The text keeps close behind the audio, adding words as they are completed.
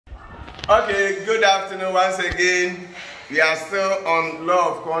Okay, good afternoon once again. We are still on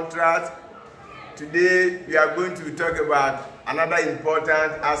law of contract. Today we are going to talk about another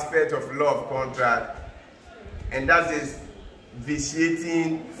important aspect of law of contract, and that is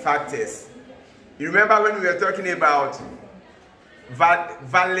vitiating factors. You remember when we were talking about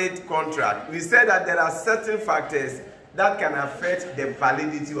valid contract, we said that there are certain factors that can affect the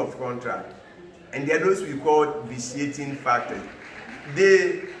validity of contract, and they are those we call vitiating factors.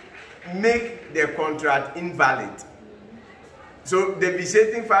 They make the contract invalid. So the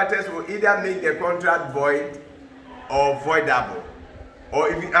vitiating factors will either make the contract void or voidable or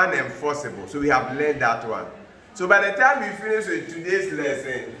even unenforceable. So we have learned that one. So by the time we finish with today's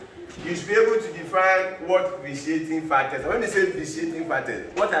lesson, you should be able to define what vitiating factors are. When they say vitiating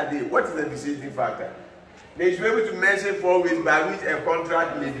factors, what are they? What is a vitiating factor? They should be able to mention 4 ways by which a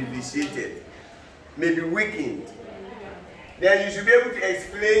contract may be vitiated, may be weakened. Then you should be able to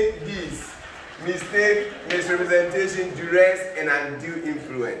explain these: mistake, misrepresentation, duress, and undue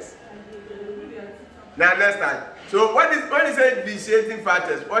influence. Now let's start. So when you say vitiating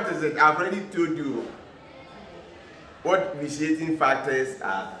factors, what is it? I've already told you what vitiating factors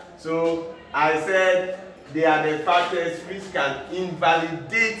are. So I said they are the factors which can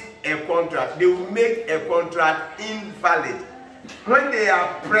invalidate a contract. They will make a contract invalid. When they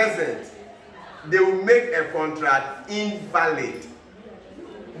are present, they will make a contract invalid.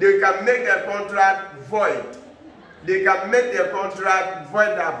 They can make the contract void. They can make the contract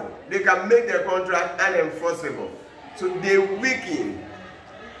voidable. They can make the contract unenforceable. So they weaken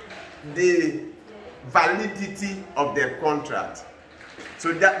the validity of the contract.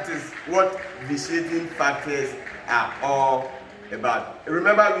 So that is what vitiating factors are all about.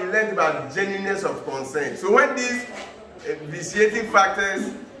 Remember, we learned about genuineness of consent. So when these vitiating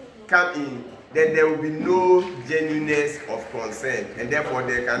factors come in, then there will be no genuineness of consent, and therefore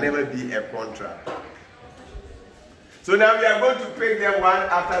there can never be a contract. So now we are going to pick them one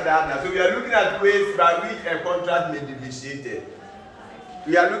after the other. So we are looking at ways by which a contract may be vitiated.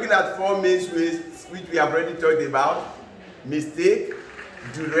 We are looking at 4 main ways which we have already talked about: mistake,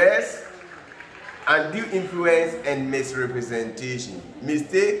 duress, undue influence, and misrepresentation.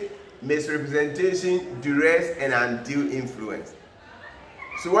 Mistake, misrepresentation, duress, and undue influence.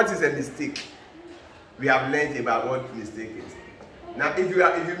 So what is a mistake? We have learned about what mistake is. Now, if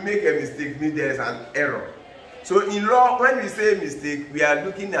you make a mistake, means there is an error. So in law, when we say mistake, we are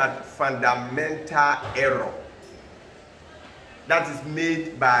looking at fundamental error that is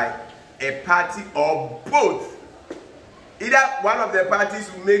made by a party or both. Either one of the parties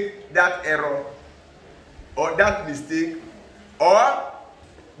will make that error or that mistake, or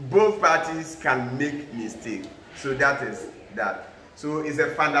both parties can make mistake. So that is that. So it's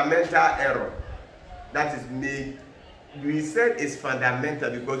a fundamental error that is made. We said it's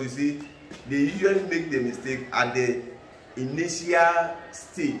fundamental because you see, they usually make the mistake at the initial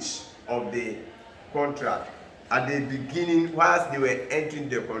stage of the contract. At the beginning, whilst they were entering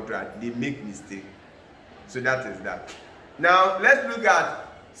the contract, they make mistake. So that is that. Now let's look at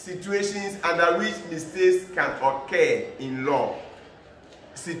situations under which mistakes can occur in law.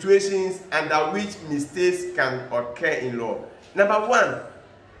 Situations under which mistakes can occur in law. Number 1,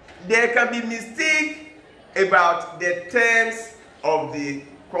 there can be mistake about the terms of the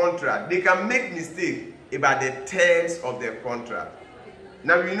contract. They can make mistake about the terms of the contract.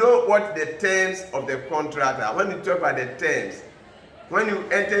 Now we know what the terms of the contract are. When you talk about the terms, when you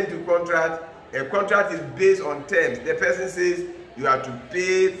enter into contract, a contract is based on terms. The person says you have to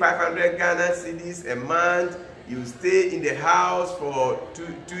pay 500 Ghana cedis a month. You stay in the house for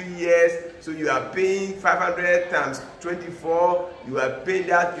two years, so you are paying 500 times 24. You are paying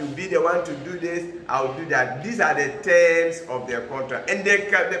that. You'll be the one to do this. I'll do that. These are the terms of their contract, and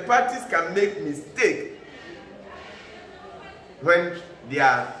the parties can make mistake when they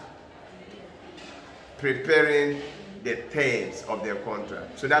are preparing the terms of their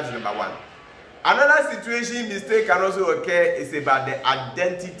contract. So that's number 1. Another situation mistake can also occur is about the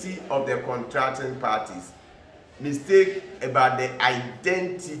identity of the contracting parties. Mistake about the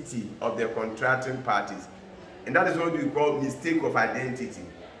identity of the contracting parties. And that is what we call mistake of identity.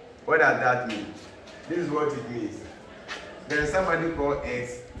 What does that mean? This is what it means. There is somebody called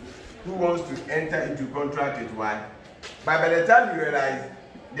X who wants to enter into contract with Y. But by the time you realize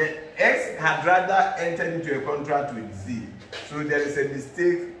the X had rather entered into a contract with Z. So there is a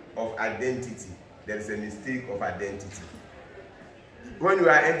mistake of identity. There is a mistake of identity. When you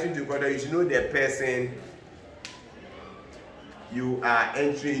are entering into contract, you should know the person you are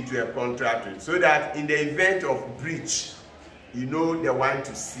entering into a contract with, so that in the event of breach, you know the one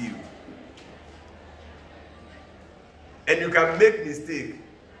to sue. And you can make mistake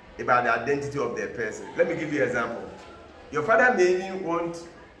about the identity of the person. Let me give you an example. Your father may even want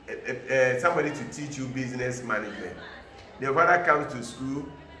somebody to teach you business management. Your father comes to school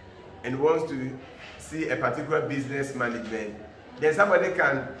and wants to see a particular business management. Then somebody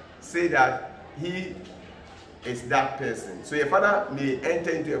can say that he is that person. So your father may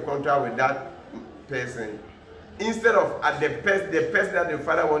enter into a contract with that person instead of the person that the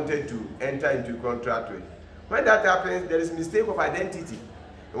father wanted to enter into contract with. When that happens, there is mistake of identity.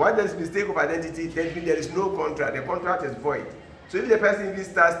 And when there is mistake of identity, that means there is no contract. The contract is void. So if the person even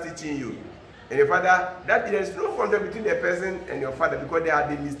starts teaching you, and your father, that there is no contract between the person and your father because there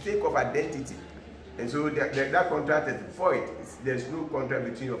are the mistake of identity. And so that contract is void. There is no contract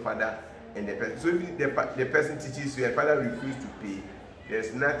between your father and the person. So if the person teaches you and father refuses to pay, there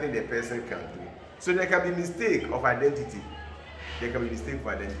is nothing the person can do. So there can be mistake of identity. There can be mistake of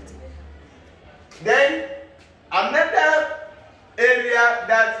identity. Then another area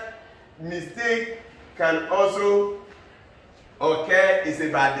that mistake can also occur is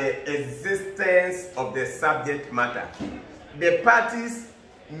about the existence of the subject matter. The parties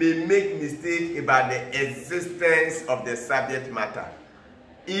may make mistake about the existence of the subject matter.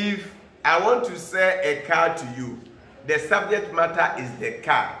 If I want to sell a car to you, the subject matter is the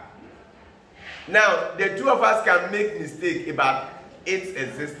car. Now, the two of us can make mistake about its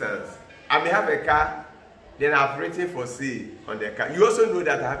existence. I may have a car, then I've written for sale on the car. You also know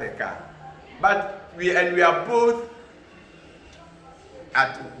that I have a car. But we are both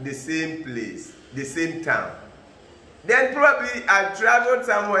at the same place, the same town. Then probably I traveled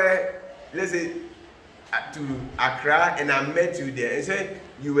somewhere, let's say to Accra, and I met you there and said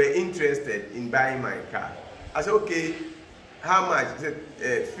you were interested in buying my car. I said, okay, how much? He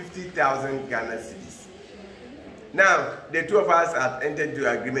said 50,000 Ghana cedis. Now, the two of us had entered into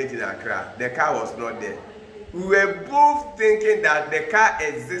agreement in Accra. The car was not there. We were both thinking that the car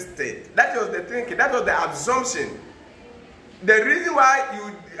existed. That was the thinking, that was the assumption. The reason why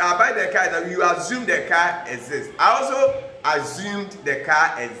you buy the car is that you assume the car exists. I also assumed the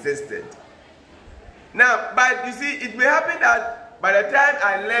car existed. Now, but you see, it may happen that by the time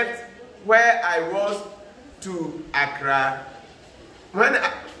I left where I was to Accra, when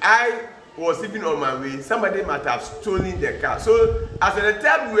I was even on my way, somebody might have stolen the car. So, as at the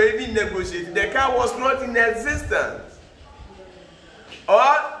time we were even negotiating, the car was not in existence.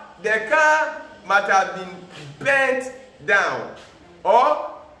 Or the car might have been burnt down,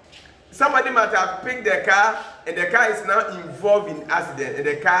 or somebody might have picked the car and the car is now involved in accident and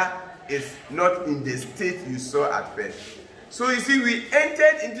the car is not in the state you saw at first. So you see, we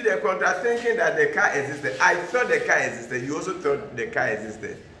entered into the contract thinking that the car existed. I thought the car existed. You also thought the car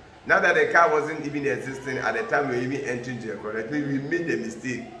existed. Now that the car wasn't even existing at the time we were even entering into the contract, we made the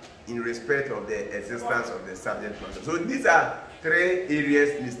mistake in respect of the existence of the subject matter. So these are three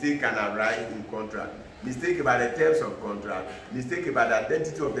areas mistake can arise in contract. Mistake about the terms of contract, mistake about the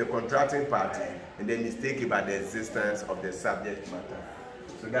identity of the contracting party, and then mistake about the existence of the subject matter.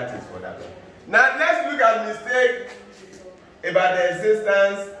 So that is for that one. Now let's look at mistake about the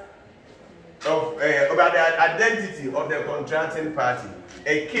existence of, about the identity of the contracting party.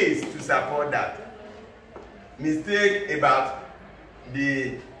 A case to support that. Mistake about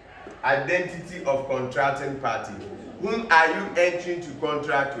the identity of contracting party. Whom are you entering to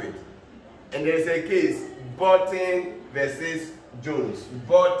contract with? And there is a case, Burton versus Jones.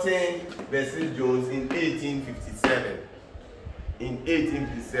 Burton versus Jones in 1857. In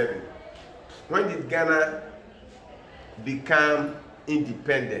 1857. When did Ghana become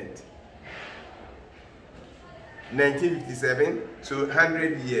independent? 1957, so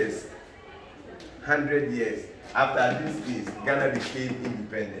 100 years. 100 years after this case, Ghana became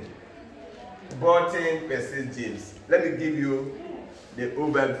independent. Burton versus James. Let me give you the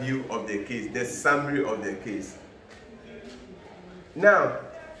overview of the case, the summary of the case. Now,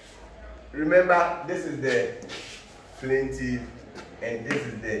 remember, this is the plaintiff and this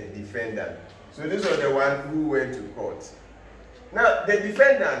is the defendant. So this was the one who went to court. Now, the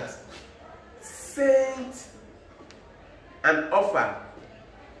defendant sent an offer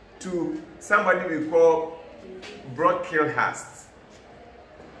to somebody we call Brocklehurst.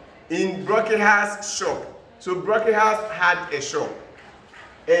 In Brocklehurst's shop. So Brocklehurst had a shop.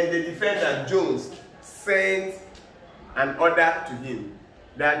 And the defendant, Jones, sent an order to him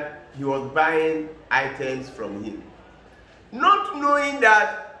that he was buying items from him. Not knowing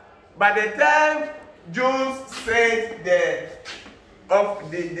that by the time Jones sent the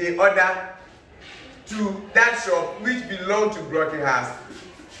order to that shop which belonged to Brocklehurst,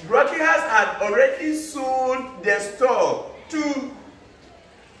 Brocklehurst had already sold the store to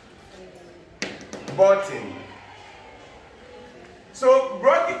Burton. So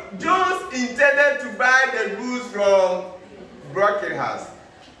Jones intended to buy the goods from Brockenhurst,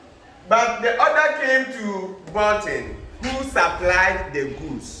 but the order came to Burton, who supplied the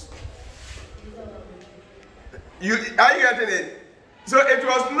goods. Are you getting it? So it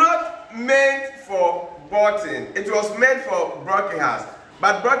was not meant for Burton, it was meant for Brockenhurst.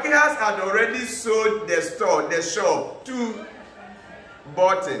 But Brockenhurst had already sold the shop to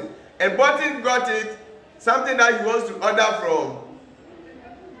Burton. And Burton got it, something that he wants to order from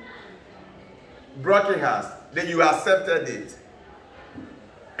Brockenhurst. Then you accepted it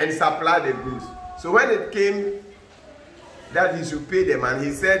and supplied the goods. So when it came that he should pay them, and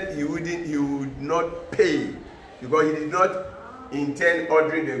he said he would not pay because he did not intend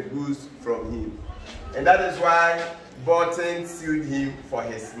ordering the goods from him. And that is why Burton sued him for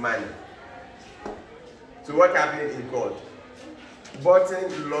his money. So what happened in court?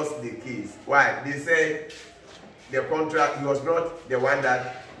 Burton lost the case. Why? They said the contract, he was not the one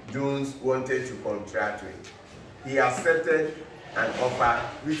that Jones wanted to contract with. He accepted an offer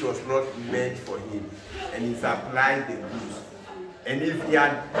which was not meant for him, and he supplied the goods. And if he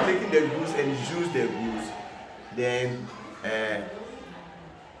had taken the goods and used the goods, then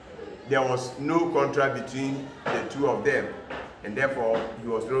there was no contract between the two of them, and therefore he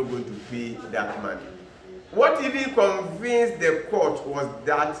was not going to pay that money. What even convinced the court was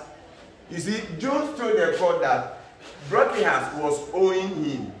that, you see, Jones told the court that Brockenhurst was owing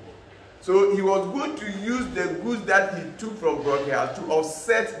him. So he was going to use the goods that he took from Brockenhurst to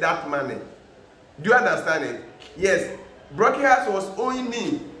offset that money. Do you understand it? Yes, Brockenhurst was owing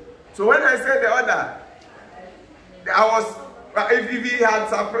me. So when I said the order, if he had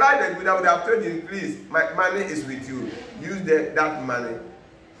supplied the goods, I would have told him, please, my money is with you. Use that money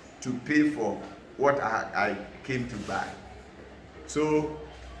to pay for what I came to buy. So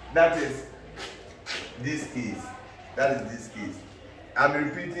that is this case. That is this case. I'm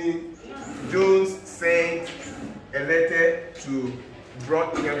repeating. Jones sent a letter to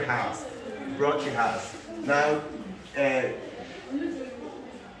Brockenhurst. Now,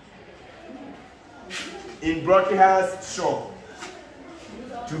 in Brockenhurst's shop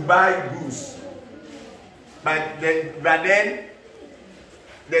to buy goods, but then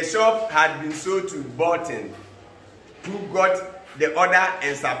the shop had been sold to Burton, who got the order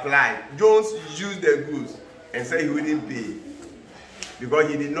and supplied. Jones used the goods and said he wouldn't pay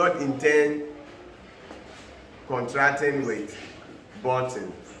because he did not intend contracting with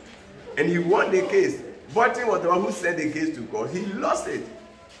Burton. And he won the case. Burton was the one who sent the case to court. He lost it.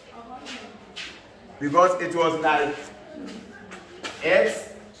 Because it was like X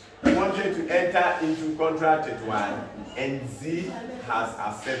wanted to enter into contract with Y, and Z has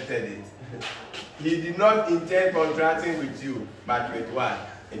accepted it. He did not intend contracting with you, but with Y,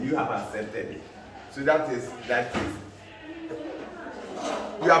 and you have accepted it. So that is.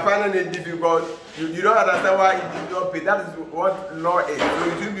 You are finding it difficult. You don't understand why he did not pay. That is what law is. So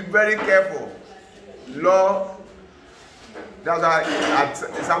you should be very careful. Law, that's why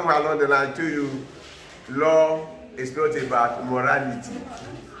somewhere along the line to you, law is not about morality.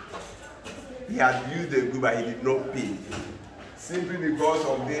 He had used the good, but he did not pay. Simply because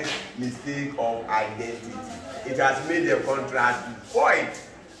of this mistake of identity. It has made the contract void,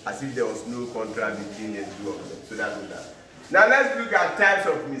 as if there was no contract between the two of them. So that's what that. Now let's look at types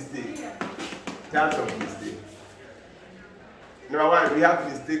of mistake. Types of mistake. Number one, we have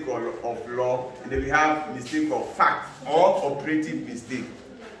mistake of law, and then we have mistake of fact or operative mistake.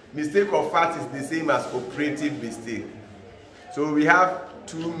 Mistake of fact is the same as operative mistake. So we have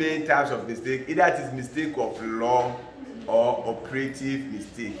two main types of mistake. Either it is mistake of law or operative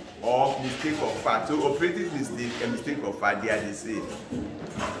mistake, or mistake of fact. So operative mistake and mistake of fact, they are the same.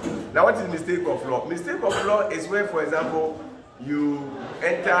 Now what is mistake of law? Mistake of law is where, for example, you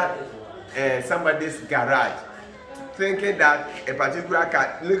enter somebody's garage thinking that a particular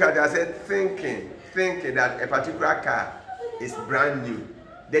car, look at it, I said thinking that a particular car is brand new.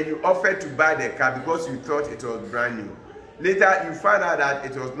 Then you offer to buy the car because you thought it was brand new. Later you find out that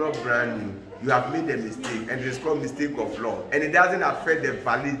it was not brand new. You have made a mistake, and it is called mistake of law. And it doesn't affect the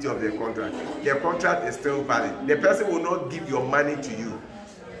validity of the contract. The contract is still valid. The person will not give your money to you,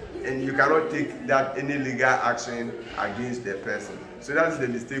 and you cannot take that any legal action against the person. So that's the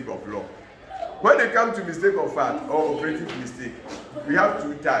mistake of law. When it comes to mistake of fact or operative mistake, we have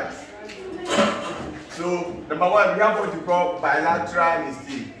two types. So number one, we have what you call bilateral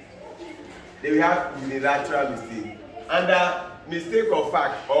mistake. Then we have unilateral mistake. Under mistake of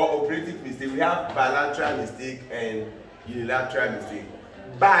fact or operative mistake, we have bilateral mistake and unilateral mistake.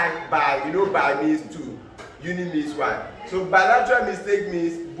 By, you know, by means two. Uni means one. So bilateral mistake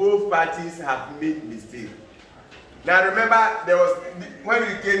means both parties have made mistake. Now remember, there was when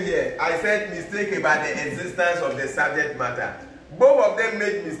we came here, I said mistake about the existence of the subject matter. Both of them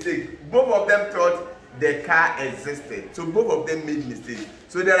made mistake. Both of them thought the car existed. So both of them made mistake.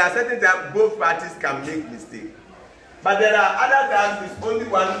 So there are certain times both parties can make mistake. But there are other times it's only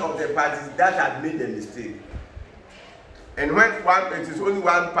one of the parties that had made a mistake. And when it is only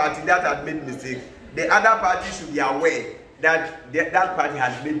one party that had made mistake, the other party should be aware that that party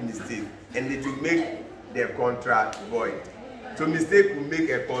has made mistake, and it will make the contract void. So mistake will make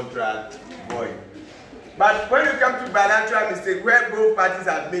a contract void. But when you come to bilateral mistake, where both parties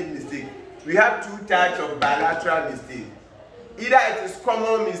have made mistake, we have two types of bilateral mistake. Either it is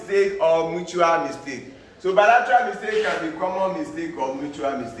common mistake or mutual mistake. So bilateral mistake can be common mistake or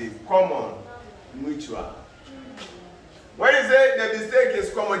mutual mistake. Common, mutual. When you say the mistake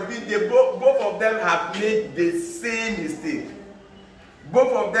is common, it means both of them have made the same mistake.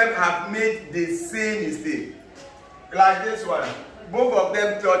 Both of them have made the same mistake. Like this one. Both of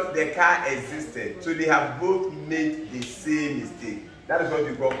them thought the car existed. So they have both made the same mistake. That is what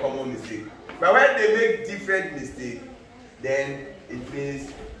we call common mistake. But when they make different mistakes, then it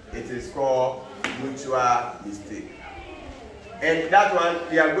means it is called mutual mistake. And that one,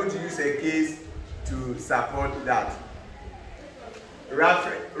 we are going to use a case to support that.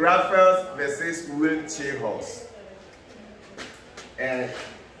 Raffles versus wheelchair horse. And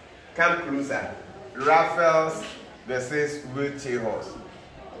come closer. Raffles versus wheelchair horse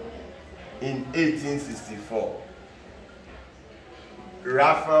in 1864.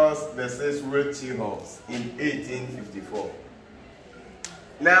 Raffles versus wheelchair horse in 1854.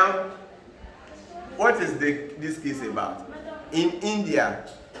 Now, what is this case about? In India,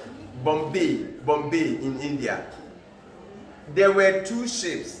 Bombay in India, there were two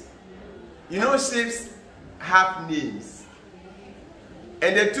ships. You know, ships have names.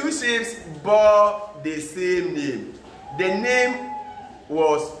 And the two ships bore the same name. The name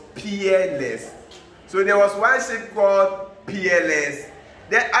was Peerless. So there was one ship called Peerless.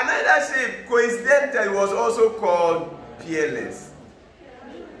 Then another ship, coincidentally, was also called Peerless.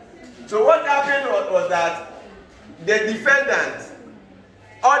 So what happened was that the defendant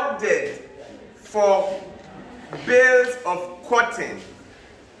ordered for bales of cotton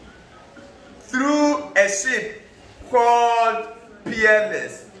through a ship called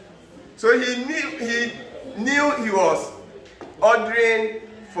Peerless. So he knew he was ordering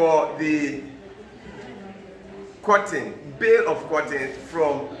for the cotton, bale of cotton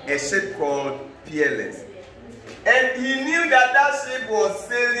from a ship called Peerless. And he knew that that ship was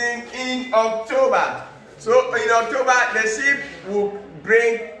sailing in October. So in October, the ship would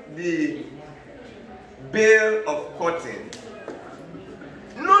bring the bale of cotton.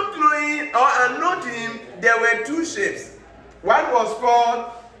 Not knowing or unknowing, there were two ships. One was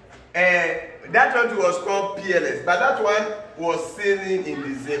called, that one was called Peerless, but that one was sailing in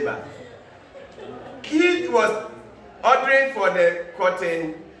December. He was ordering for the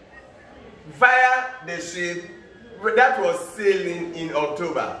cotton via the ship that was sailing in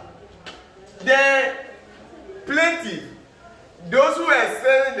October. The plaintiff, those who were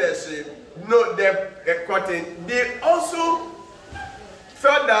sailing the ship, no, the cotton, they also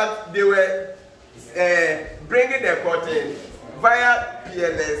thought that they were bringing the cotton via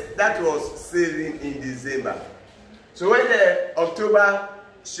Peerless that was sailing in December. So when the October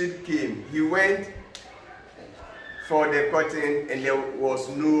ship came, he went for the cotton and there was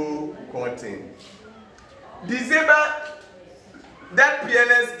no cotton. December, that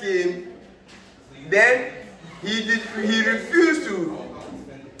Peerless came, then he refused to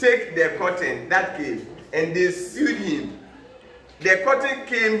take the cotton that came, and they sued him. The cotton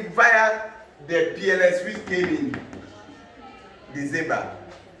came via the Peerless, which came in December.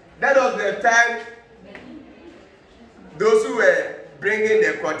 That was the time those who were bringing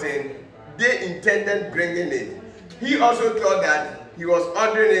the cotton, they intended bringing it. He also thought that he was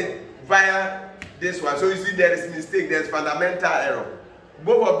ordering it via this one. So you see, there is mistake, there's fundamental error.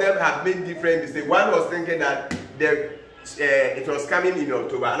 Both of them have made different mistakes. One was thinking that it was coming in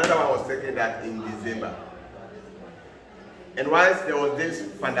October. Another one was thinking that in December. And once there was this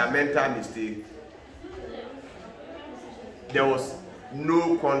fundamental mistake, there was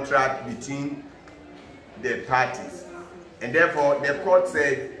no contract between the parties. And therefore, the court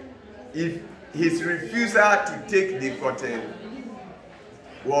said if his refusal to take the cotton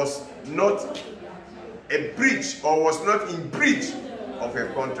was not a breach or was not in breach of a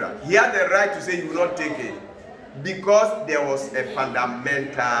contract, he had the right to say he will not take it because there was a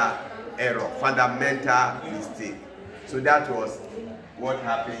fundamental error, fundamental mistake. So that was what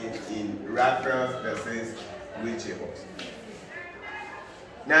happened in Raffles versus wheelchair horse.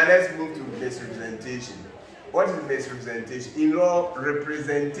 Now let's move to misrepresentation. What is misrepresentation? In law,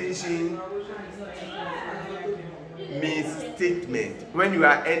 representation means statement. When you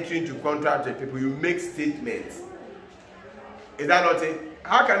are entering into contract with people, you make statements. Is that not it?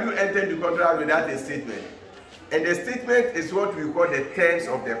 How can you enter into contract without a statement? And the statement is what we call the terms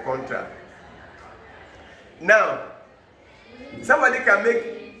of the contract. Now, somebody can make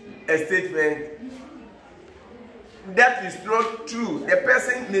a statement that is not true. The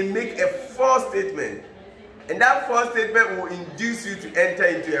person may make a false statement, and that false statement will induce you to enter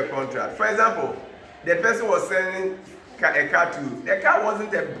into a contract. For example, the person was selling a car to you. The car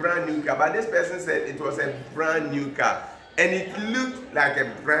wasn't a brand new car, but this person said it was a brand new car, and it looked like a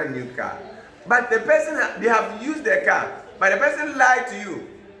brand new car. But the person, they have used the car, but the person lied to you.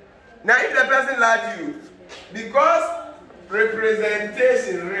 Now, if the person lied to you, because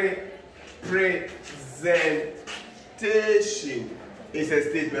representation is a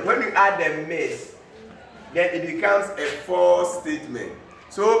statement. When you add the mis, then it becomes a false statement.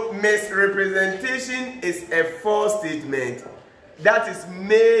 So misrepresentation is a false statement that is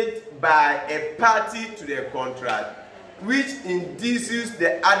made by a party to the contract, which induces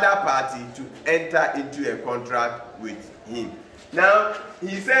the other party to enter into a contract with him. Now,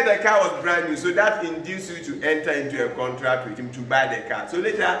 he said the car was brand new, so that induces you to enter into a contract with him to buy the car. So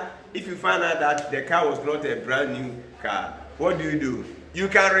later, if you find out that the car was not a brand new car, what do? You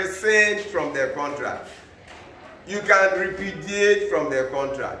can rescind from the contract. You can repudiate from the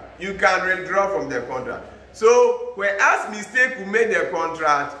contract. You can withdraw from the contract. So, whereas mistake will make the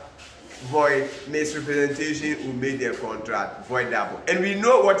contract void, misrepresentation will make the contract voidable. And we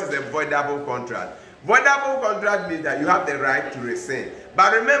know what is a voidable contract. Voidable contract means that you have the right to rescind.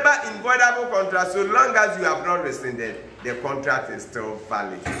 But remember, in voidable contract, so long as you have not rescinded, the contract is still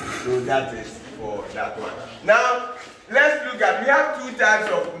valid. So that is for that one. Now, let's look at, we have two types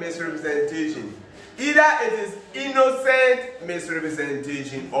of misrepresentation. Either it is innocent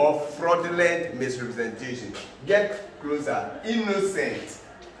misrepresentation or fraudulent misrepresentation. Get closer. Innocent.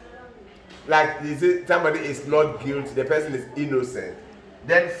 Like you say somebody is not guilty, the person is innocent.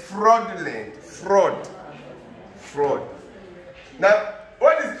 Then fraudulent, fraud. Now,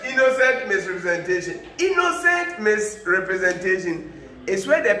 what is innocent misrepresentation? Innocent misrepresentation is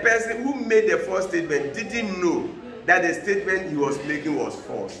where the person who made the false statement didn't know that the statement he was making was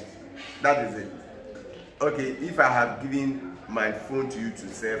false. That is it. Okay, if I have given my phone to you to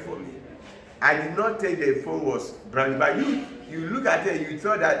sell for me, I did not tell the phone was brand new, but you look at it, you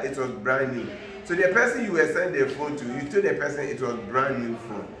thought that it was brand new. So the person you were sending the phone to, you told the person it was brand new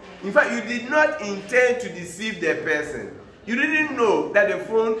phone. In fact, you did not intend to deceive the person. You didn't know that the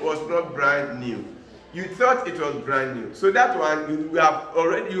phone was not brand new. You thought it was brand new. So that one,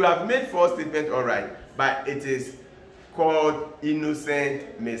 you have made false statement, all right, but it is called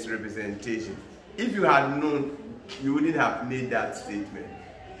innocent misrepresentation. If you had known, you wouldn't have made that statement.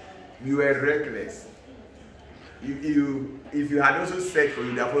 You were reckless. If you had also said for you,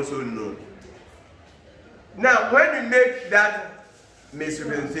 you would have also known. Now, when we make that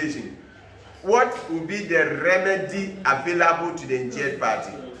misrepresentation, what will be the remedy available to the injured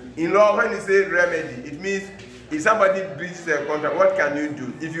party? In law, when you say remedy, it means if somebody breaches a contract, what can you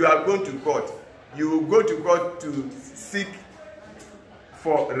do? If you are going to court, you will go to court to seek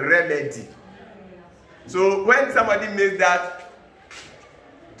for remedy. So when somebody makes that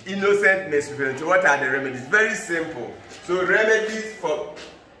innocent misrepresentation, what are the remedies? Very simple. So remedies for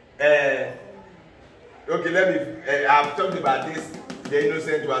okay, I've talked about this, the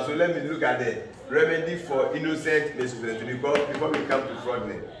innocent one. So let me look at the remedy for innocent misrepresentation before we come to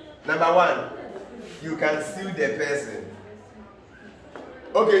fraudulent. Number one, you can sue the person.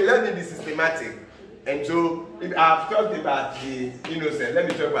 Okay, let me be systematic. And so if I've talked about the innocent, let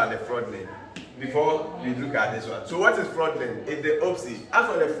me talk about the fraudulent before we look at this one. So what is fraudulent? It's the opposite. As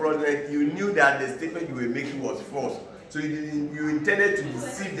for the fraudulent, you knew that the statement you were making was false. So you intended to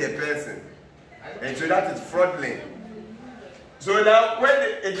deceive the person. And so that is fraudulent. So now, when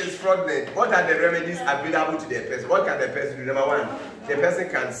it is fraudulent, what are the remedies available to the person? What can the person do? Number one, the person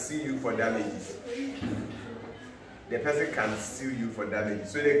can sue you for damages. The person can sue you for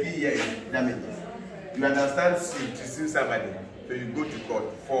damages. So the key here is damages. You understand to sue somebody. So you go to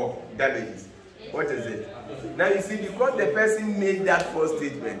court for damages. What is it? Now you see, because the person made that false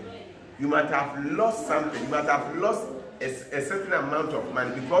statement, you might have lost something. You might have lost a certain amount of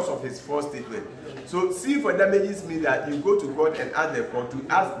money because of his false statement. So sue for damages means that you go to court and ask the court to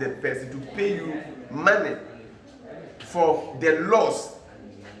ask the person to pay you money for the loss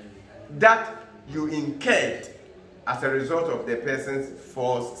that you incurred as a result of the person's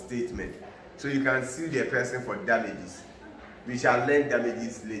false statement. So you can sue the person for damages. We shall learn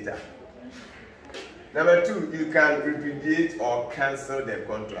damages later. Number 2, you can repudiate or cancel the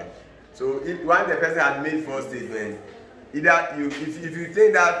contract. So if once the person had made false statement, either if you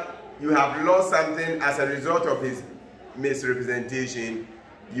think that you have lost something as a result of his misrepresentation,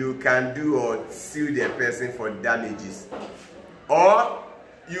 you can do or sue the person for damages. Or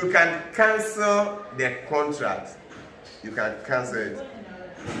you can cancel the contract. You can cancel it.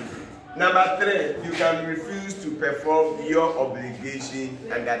 Number 3, you can refuse to perform your obligation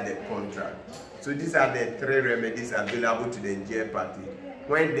under the contract. So these are the 3 remedies available to the injured party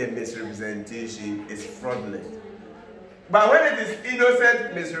when the misrepresentation is fraudulent. But when it is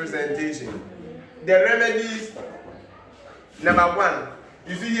innocent misrepresentation, the remedies, number 1,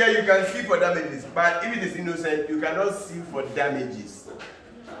 you see here you can sue for damages, but if it is innocent, you cannot sue for damages.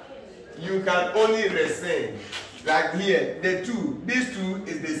 You can only rescind. Like here, these two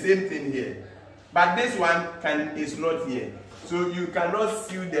is the same thing here. But this one is not here. So you cannot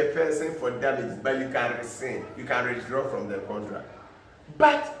sue the person for damages, but you can rescind. You can withdraw from the contract.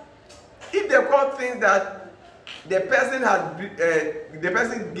 But if the court thinks that the person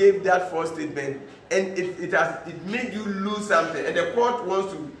gave that false statement and it made you lose something, and the court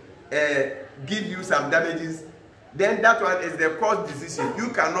wants to give you some damages, then that one is the court's decision. You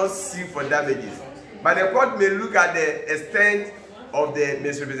cannot sue for damages. But the court may look at the extent of the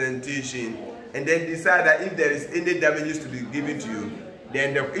misrepresentation and then decide that if there is any damages to be given to you,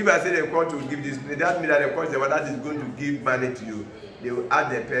 then if I say the court will give this, that means that the court is the one that is going to give money to you. They will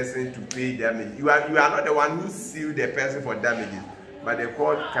ask the person to pay damage. You are not the one who sued the person for damages, but the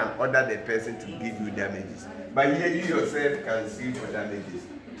court can order the person to give you damages. But here you yourself can sue for damages.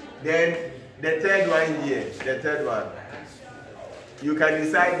 Then the third one here, you can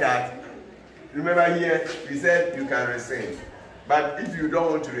decide that. Remember here, we said you can rescind. But if you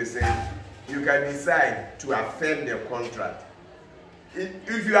don't want to rescind, you can decide to affirm the contract.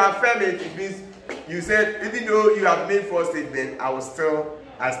 If you affirm it, it means you said, even though you have made false statement, I still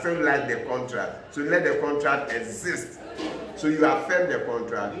like the contract. So let the contract exist. So you affirm the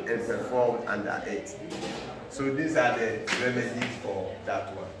contract and perform under it. So these are the remedies for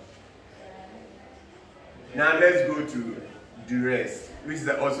that one. Now let's go to duress, which is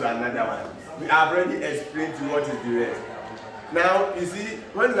also another one. We have already explained to what is duress. Now, you see,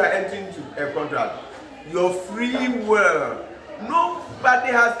 when you are entering into a contract, your free will,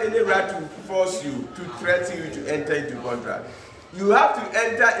 nobody has any right to force you, to threaten you to enter into a contract. You have to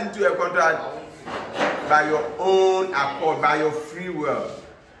enter into a contract by your own accord, by your free will.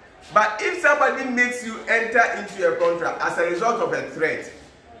 But if somebody makes you enter into a contract as a result of a threat,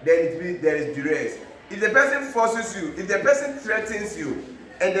 then it means there is duress. If the person forces you, if the person threatens you,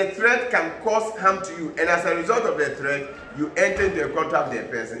 and the threat can cause harm to you, and as a result of the threat, you enter into a contract with the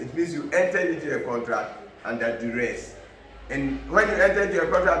person, it means you enter into a contract under duress. And when you enter into a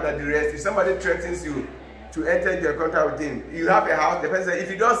contract under duress, if somebody threatens you to enter into a contract with him, you have a house, the person says, if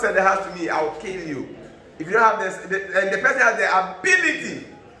you don't sell the house to me, I'll kill you. If you don't have this, and the person has the ability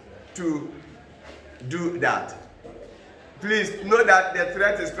to do that. Please know that the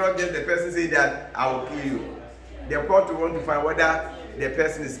threat is not just the person saying that I will kill you. The court will want to find whether the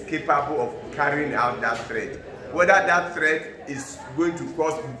person is capable of carrying out that threat. Whether that threat is going to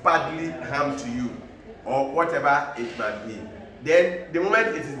cause badly harm to you or whatever it might be. Then the moment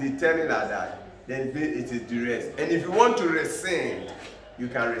it is determined like that, then it is duress. And if you want to rescind, you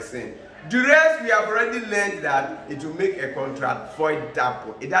can rescind. Duress, we have already learned that it will make a contract void.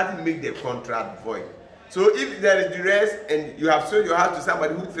 It doesn't make the contract void. So if there is duress and you have sold your house to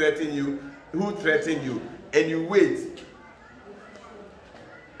somebody who threatened you, and you wait,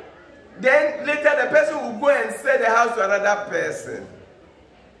 then later the person will go and sell the house to another person.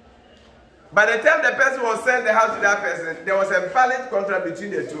 By the time the person will sell the house to that person, there was a valid contract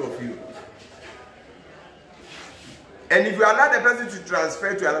between the two of you. And if you allow the person to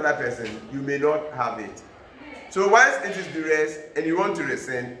transfer to another person, you may not have it. So once it is duress and you want to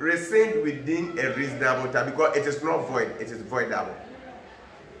rescind within a reasonable time, because it is not void, it is voidable.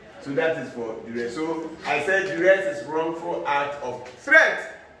 So that is for duress. So I said duress is wrongful act of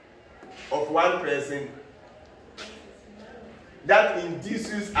threat of one person that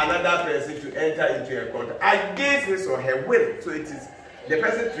induces another person to enter into a contract against his or her will. So it is the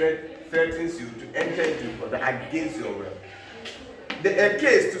person threatens you to enter into a contract against your will. A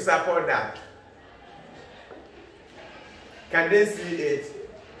case to support that. Can they see it?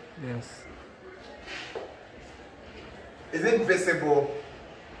 Yes. Is it visible?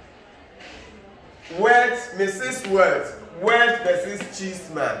 Words, Mrs. Words versus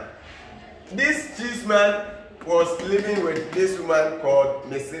Cheeseman. This Cheeseman was living with this woman called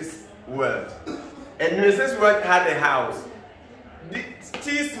Mrs. Word. And Mrs. Word had a house. The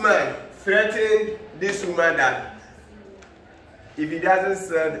Cheeseman threatened this woman that if he doesn't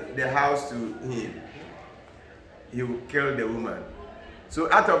sell the house to him, he will kill the woman.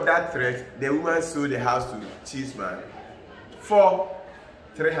 So out of that threat, the woman sold the house to Cheeseman for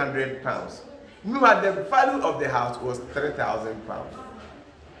 £300. Meanwhile, the value of the house was £3,000.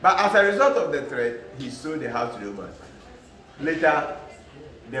 But as a result of the threat, he sold the house to the woman. Later,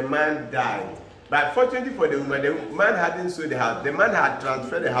 the man died. But fortunately for the man hadn't sold the house. The man had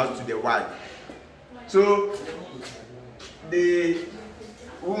transferred the house to the wife. So the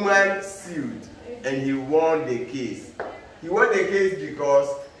woman sued and he won the case. He won the case because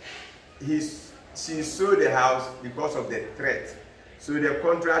she sold the house because of the threat. So the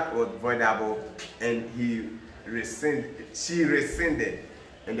contract was voidable and she rescinded.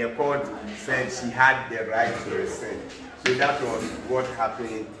 And the court said she had the right to rescind. So that was what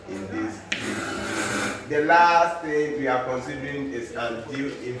happened in this case. The last thing we are considering is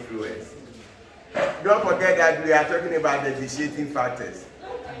undue influence. Don't forget that we are talking about the vitiating factors.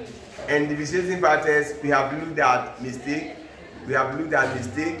 And the vitiating factors, we have looked at mistake.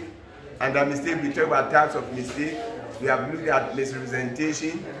 Under mistake, we talk about types of mistake. We have looked at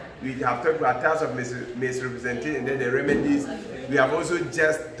misrepresentation. We have talked about types of misrepresentation and then the remedies. We have also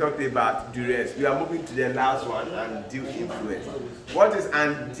just talked about duress. We are moving to the last one, undue influence. What is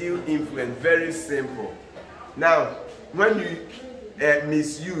undue influence? Very simple. Now, when you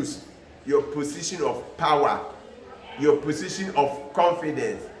misuse your position of power, your position of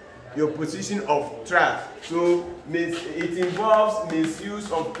confidence, your position of trust. So it involves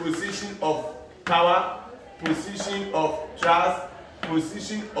misuse of position of power, position of trust,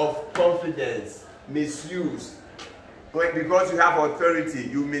 position of confidence. Misuse. Because you have authority,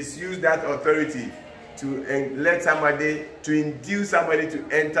 you misuse that authority to induce somebody to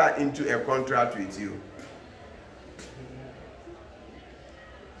enter into a contract with you.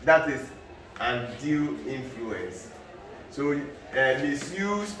 That is undue influence. So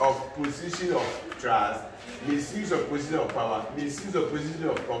misuse of position of trust, misuse of position of power, misuse of position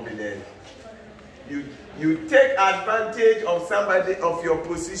of confidence. You take advantage of somebody, of your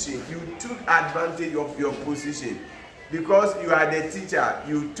position. You took advantage of your position. Because you are the teacher,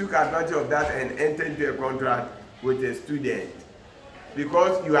 you took advantage of that and entered into a contract with a student.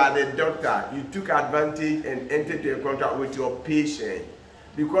 Because you are the doctor, you took advantage and entered into a contract with your patient.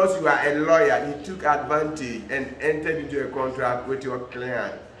 Because you are a lawyer, you took advantage and entered into a contract with your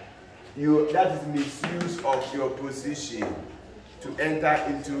client. That is misuse of your position to enter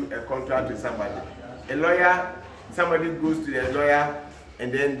into a contract with somebody. A lawyer, somebody goes to the lawyer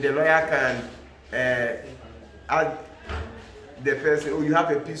and then the lawyer can ask the person, oh, you have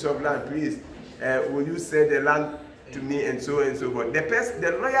a piece of land, please, will you sell the land to me, and so forth.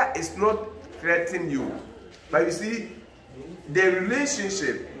 The lawyer is not threatening you. But you see, the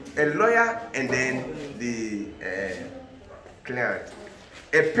relationship, a lawyer and then the client,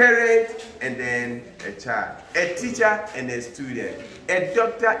 a parent and then a child, a teacher and a student, a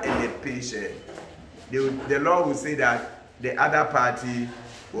doctor and a patient. The law will say that the other party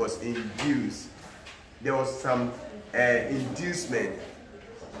was induced. There was some inducement.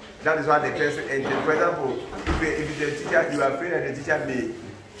 That is why the person entered. For example, if it's a teacher, you are afraid that the teacher may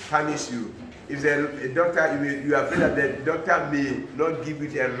punish you. If it's a doctor, you are afraid that the doctor may not give you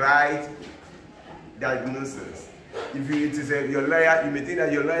the right diagnosis. If it is your lawyer, you may think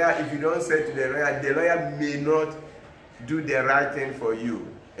that your lawyer, if you don't say to the lawyer may not do the right thing for you,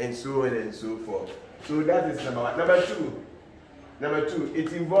 and so on and so forth. So that is number one. Number two,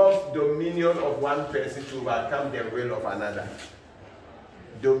 it involves dominion of one person to overcome the will of another.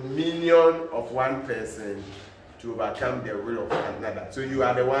 Dominion of one person to overcome the will of another. So you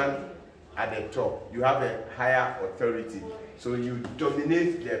are the one at the top. You have a higher authority. So you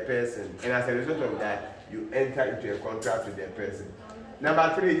dominate the person. And as a result of that, you enter into a contract with the person.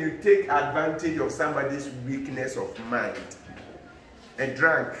 Number three, you take advantage of somebody's weakness of mind. A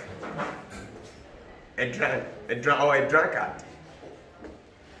drunkard.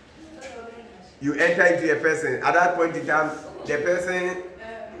 You enter into a person. At that point in time, the person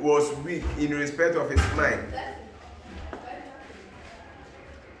was weak in respect of his mind.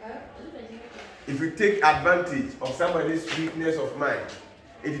 If you take advantage of somebody's weakness of mind,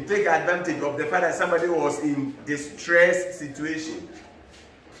 if you take advantage of the fact that somebody was in distress situation,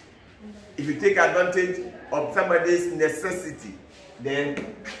 if you take advantage of somebody's necessity,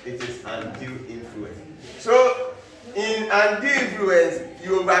 then it is undue influence. So, in undue influence,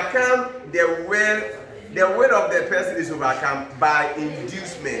 you overcome the will. The will of the person is overcome by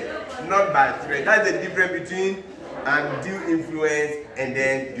inducement, not by threat. That's the difference between undue influence and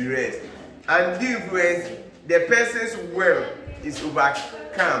then duress. Undue influence, the person's will is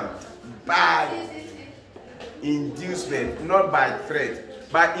overcome by inducement, not by threat.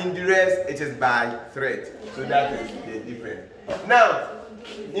 By duress, it is by threat. So that is the difference. Now,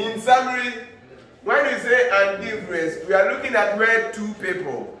 in summary, when we say undue influence, we are looking at where two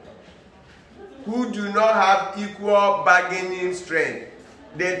people who do not have equal bargaining strength.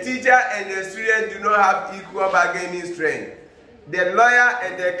 The teacher and the student do not have equal bargaining strength. The lawyer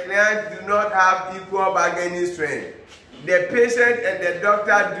and the client do not have equal bargaining strength. The patient and the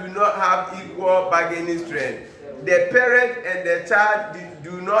doctor do not have equal bargaining strength. The parent and the child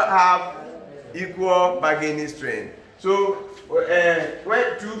do not have equal bargaining strength. So,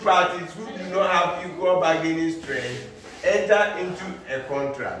 when two parties who do not have equal bargaining strength enter into a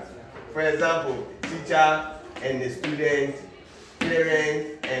contract, for example, teacher and the student,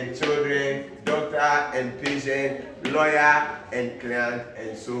 parents and children, doctor and patient, lawyer and client,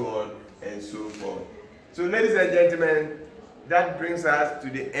 and so on and so forth. So, ladies and gentlemen, that brings us to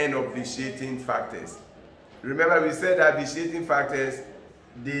the end of vitiating factors. Remember, we said that vitiating factors,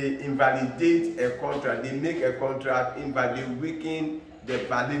 they invalidate a contract, they make a contract invalid, weaken the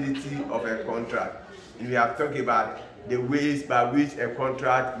validity of a contract. And we have talked about the ways by which a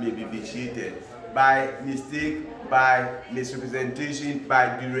contract may be vitiated: by mistake, by misrepresentation,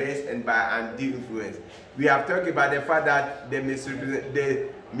 by duress, and by undue influence. We have talked about the fact that the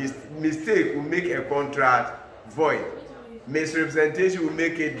mistake will make a contract void. Misrepresentation will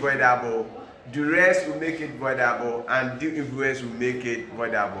make it voidable. Duress will make it voidable, and undue influence will make it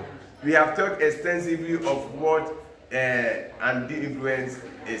voidable. We have talked extensively of what undue influence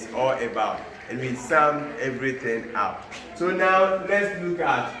is all about, and we sum everything up. So now let's look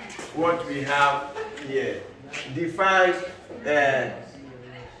at what we have here. Define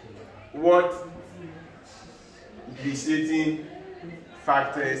what vitiating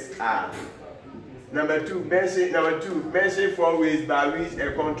factors are. Number two, mention 4 ways by which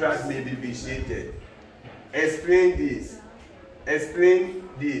a contract may be vitiated. Explain this. Explain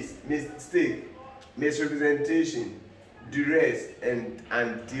this. Mistake, misrepresentation, duress, and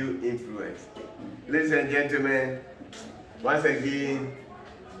undue influence. Ladies and gentlemen, once again,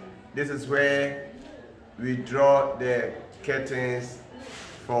 this is where we draw the curtains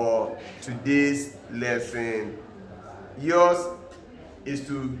for today's lesson. Yours is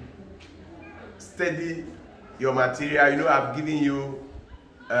to study your material. You know, I've given you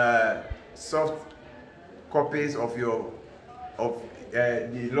soft copies of the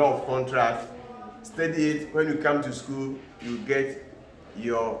law of contract. Study it. When you come to school, you get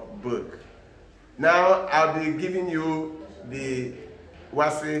your book. Now I'll be giving you the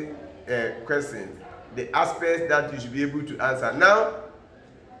WASI questions, the aspects that you should be able to answer. Now,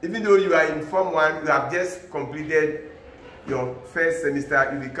 even though you are in Form 1, you have just completed your first semester,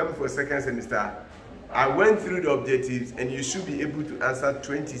 you'll be coming for second semester. I went through the objectives and you should be able to answer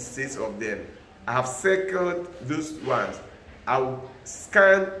 26 of them. I have circled those ones. I'll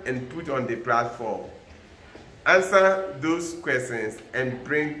scan and put on the platform. Answer those questions and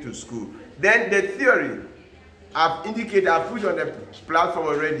bring to school. Then the theory, I've indicated, I've put on the platform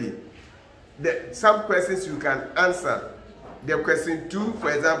already. Some questions you can answer. The question 2,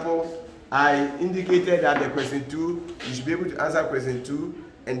 for example, I indicated that the question 2, you should be able to answer question 2,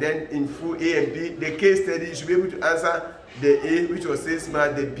 and then in full A and B, the case study, you should be able to answer the A, which was 6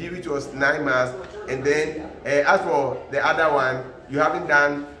 marks, the B, which was 9 marks, and then as for the other one, you haven't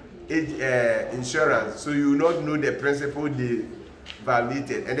done insurance, so you will not know the principle they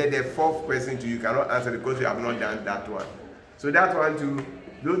validated. And then the 4th question too, you cannot answer because you have not done that one. So that one too,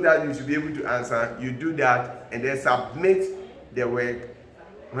 those that you should be able to answer, you do that, and then submit the work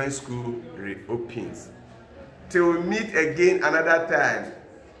when school reopens. Till we meet again another time,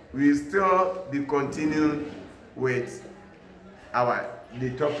 we will still be continuing with the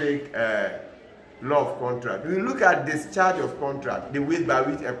topic law of contract. We will look at discharge of contract, the ways by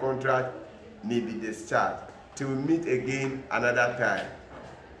which a contract may be discharged. Till we meet again another time.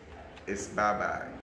 It's bye-bye.